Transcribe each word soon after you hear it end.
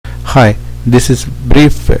Hi, this is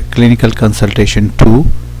brief clinical consultation 2.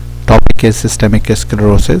 Topic is systemic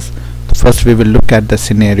sclerosis. First we will look at the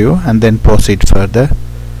scenario and then proceed further.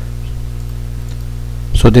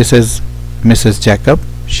 So this is Mrs. Jacob.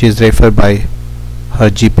 She is referred by her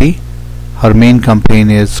GP. Her main complaint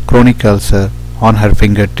is chronic ulcer on her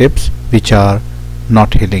fingertips which are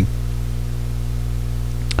not healing.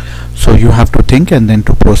 So you have to think and then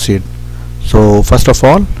to proceed. So first of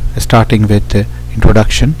all, starting with the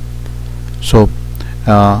introduction. So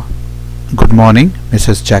good morning,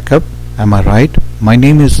 Mrs. Jacob. Am I right? My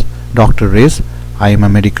name is Dr. Riz. I am a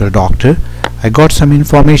medical doctor. I got some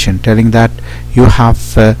information telling that you have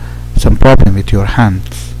some problem with your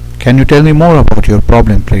hands. Can you tell me more about your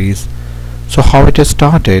problem, please? So how it has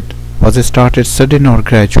started? Was it started sudden or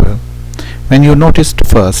gradual? When you noticed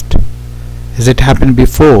first? Is it happened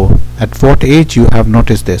before? At what age you have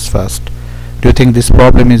noticed this first? Do you think this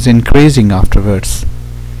problem is increasing afterwards?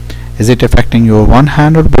 Is it affecting your one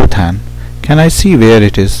hand or both hand? Can I see where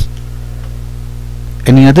it is?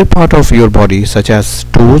 Any other part of your body such as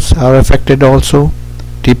toes are affected also?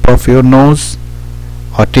 Tip of your nose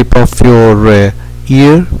or tip of your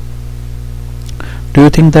ear? Do you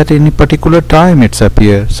think that any particular time it's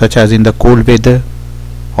appear, such as in the cold weather,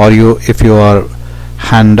 or if your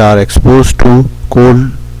hand are exposed to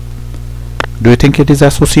cold? Do you think it is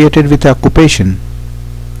associated with occupation?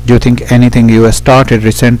 Do you think anything you have started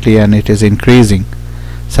recently and it is increasing,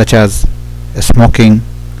 such as smoking,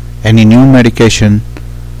 any new medication,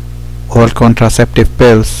 oral contraceptive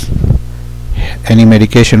pills, any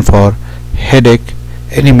medication for headache,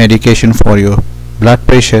 any medication for your blood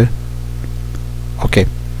pressure? Okay.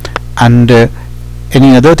 And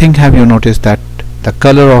any other thing have you noticed that the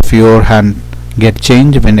color of your hand get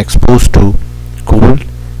changed when exposed to cold?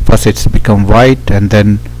 First it's become white and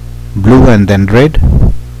then blue and then red.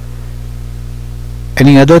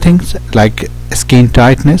 Any other things like skin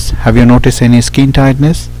tightness? Have you noticed any skin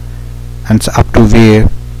tightness? And it's up to where?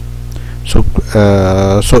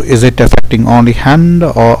 So is it affecting only hand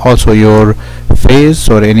or also your face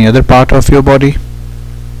or any other part of your body?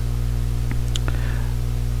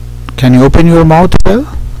 Can you open your mouth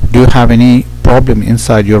well? Do you have any problem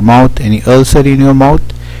inside your mouth? Any ulcer in your mouth?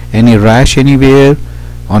 Any rash anywhere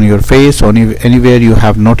on your face or anywhere you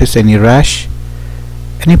have noticed any rash?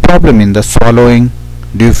 Any problem in the swallowing?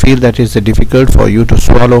 Do you feel that it's difficult for you to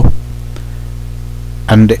swallow?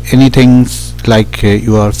 And anything like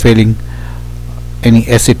you are feeling any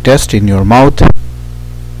acid test in your mouth?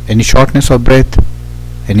 Any shortness of breath?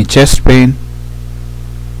 Any chest pain?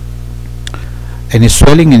 Any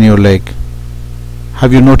swelling in your leg?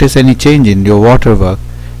 Have you noticed any change in your water work?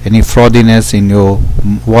 Any frothiness in your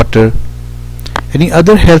water? Any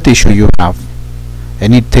other health issue you have?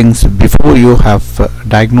 Any things before you have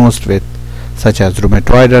diagnosed with, such as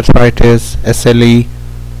rheumatoid arthritis, SLE,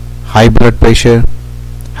 high blood pressure?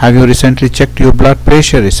 Have you recently checked your blood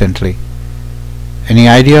pressure recently? Any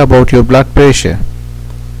idea about your blood pressure?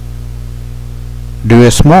 Do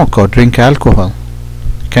you smoke or drink alcohol?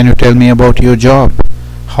 Can you tell me about your job?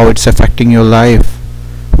 How it's affecting your life?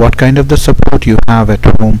 What kind of the support you have at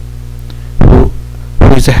home? Who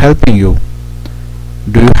is helping you?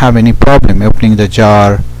 Do you have any problem opening the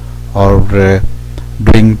jar or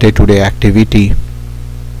doing day-to-day activity?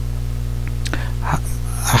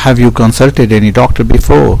 Have you consulted any doctor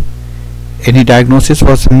before? Any diagnosis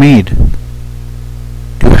was made?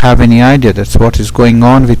 Do you have any idea that's what is going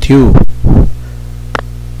on with you?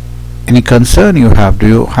 Any concern you have? Do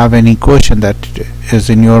you have any question that is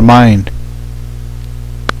in your mind?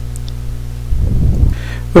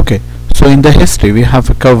 Okay, so in the history we have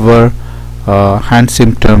to cover hand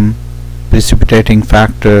symptom, precipitating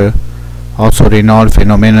factor, also Raynaud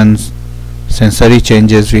phenomenon, sensory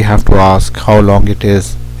changes. We have to ask how long it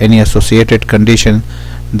is, any associated condition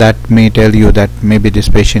that may tell you that maybe this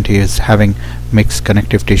patient is having mixed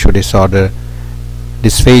connective tissue disorder,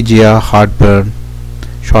 dysphagia, heartburn,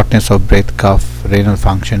 shortness of breath, cough, renal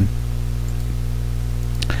function.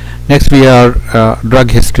 Next we are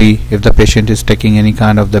drug history. If the patient is taking any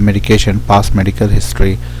kind of the medication, past medical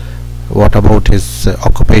history, what about his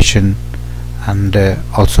occupation, and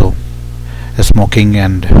also smoking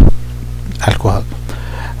and alcohol.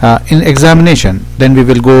 In examination, then we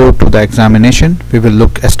will go to the examination. We will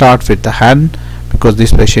start with the hand, because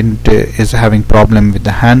this patient is having problem with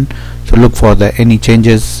the hand. So look for the any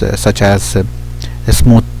changes such as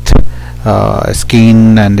smooth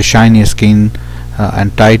skin and shiny skin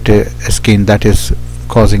and tight skin that is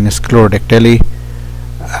causing sclerodactyly.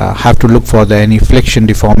 Have to look for the any flexion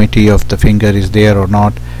deformity of the finger is there or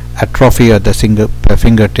not, atrophy at the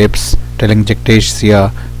fingertips,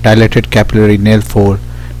 telangiectasia, dilated capillary nail fold,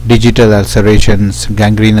 digital ulcerations,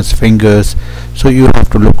 gangrenous fingers. So you have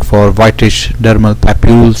to look for whitish dermal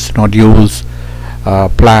papules, nodules,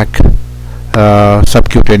 plaque,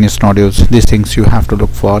 subcutaneous nodules. These things you have to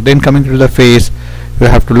look for. Then coming to the face, you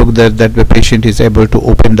have to look that the patient is able to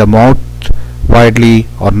open the mouth widely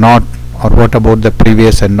or not, or what about the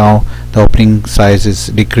previous and now the opening size is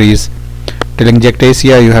decreased.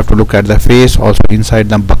 Telangiectasia, you have to look at the face, also inside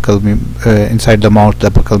the buccal, inside the mouth, the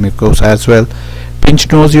buccal mucosa as well.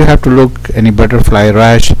 Pinched nose, you have to look any butterfly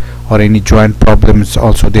rash or any joint problems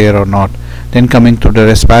also there or not. Then coming to the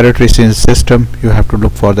respiratory system, you have to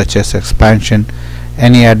look for the chest expansion,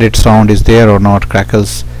 any added sound is there or not,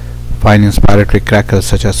 crackles, fine inspiratory crackles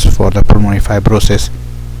such as for the pulmonary fibrosis.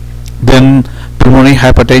 Then pulmonary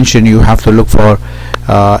hypertension, you have to look for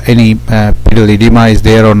any pedal edema is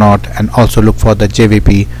there or not, and also look for the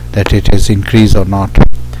JVP, that it is increased or not.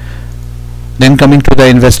 Then coming to the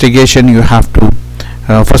investigation, you have to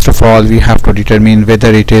first of all we have to determine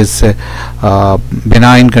whether it is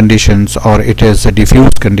benign conditions or it is a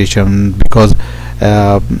diffuse condition, because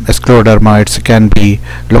scleroderma can be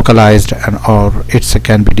localized and or it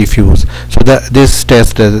can be diffuse. So this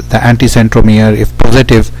test, the anticentromere, if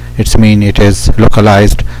positive, it means it is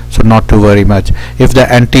localized, so not to worry much. If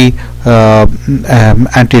the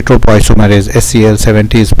anti-tropoisomerase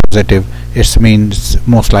SCL70 is positive, it means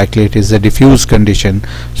most likely it is a diffuse condition,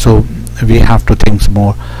 so we have to think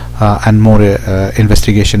more and more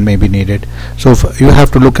investigation may be needed. So you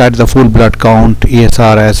have to look at the full blood count,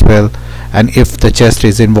 ESR as well, and if the chest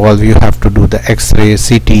is involved, you have to do the X-ray,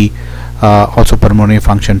 CT, also pulmonary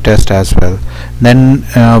function test as well. Then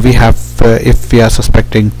we have, if we are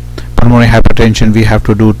suspecting pulmonary hypertension, we have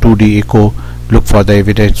to do 2D echo, look for the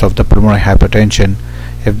evidence of the pulmonary hypertension.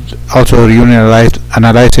 If also urinary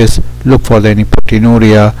analysis, look for any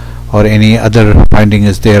proteinuria or any other finding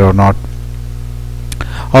is there or not.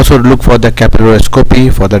 Also look for the capillaroscopy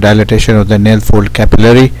for the dilatation of the nail fold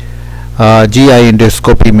capillary. GI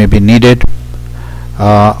endoscopy may be needed.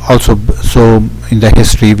 Also, so in the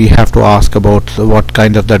history we have to ask about what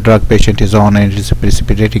kind of the drug patient is on and is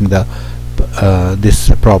precipitating the this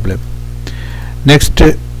problem. Next,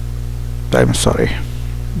 I'm sorry,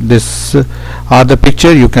 this are the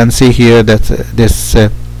picture. You can see here that this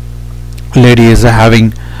lady is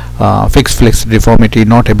having fixed flexed deformity,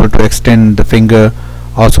 not able to extend the finger.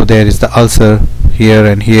 Also there is the ulcer here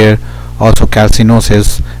and here, also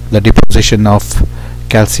calcinosis, the deposition of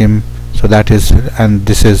calcium. So that is, and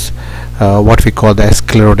this is what we call the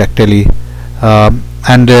sclerodactyly.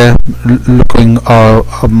 And looking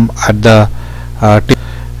at the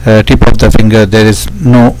tip of the finger, there is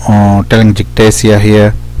no telangiectasia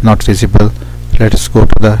here, not visible. Let us go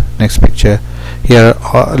to the next picture. Here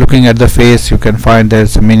looking at the face, you can find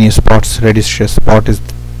there's many spots, reddish spot is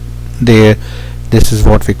there. This is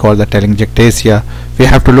what we call the telangiectasia. We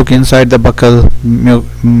have to look inside the buccal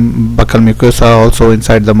mucosa, also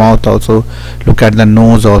inside the mouth, also look at the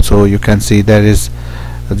nose. Also you can see there is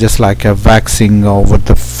just like a waxing over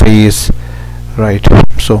the face, right?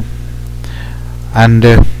 So, and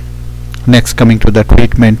next coming to the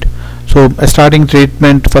treatment. So starting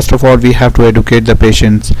treatment, first of all we have to educate the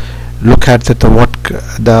patients, look at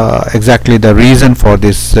exactly the reason for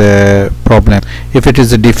this problem. If it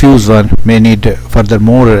is a diffuse one, may need further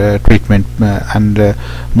more treatment and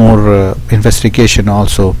more investigation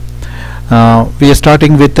also. We are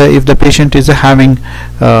starting with if the patient is having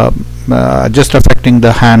just affecting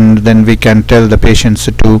the hand, then we can tell the patients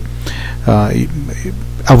to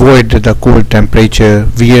avoid the cold temperature,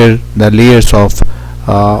 wear the layers of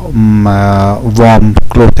warm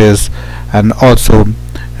clothes, and also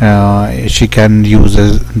she can use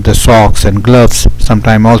the socks and gloves.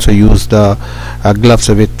 Sometimes also use the gloves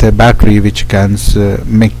with battery, which can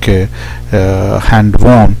make hand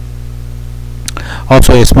warm.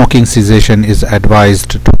 Also a smoking cessation is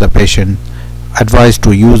advised to the patient. Advised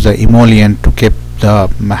to use the emollient to keep the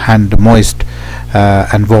hand moist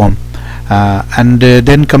and warm. And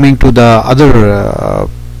then coming to the other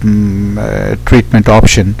treatment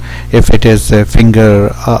option, if it is a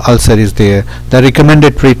finger ulcer is there, the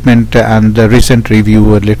recommended treatment and the recent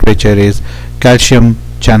review literature is calcium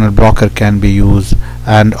channel blocker can be used,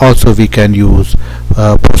 and also we can use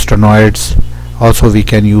prostanoids. Also we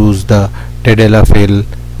can use the tadalafil,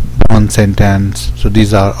 boncentans. So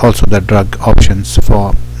these are also the drug options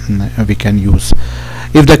for we can use.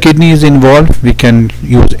 If the kidney is involved, we can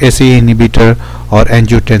use ACE inhibitor or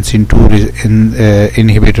angiotensin II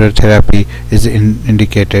inhibitor therapy is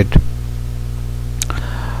indicated.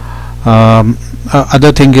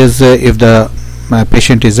 Other thing is if the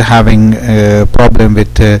patient is having a problem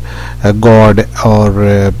with GORD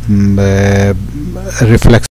or reflex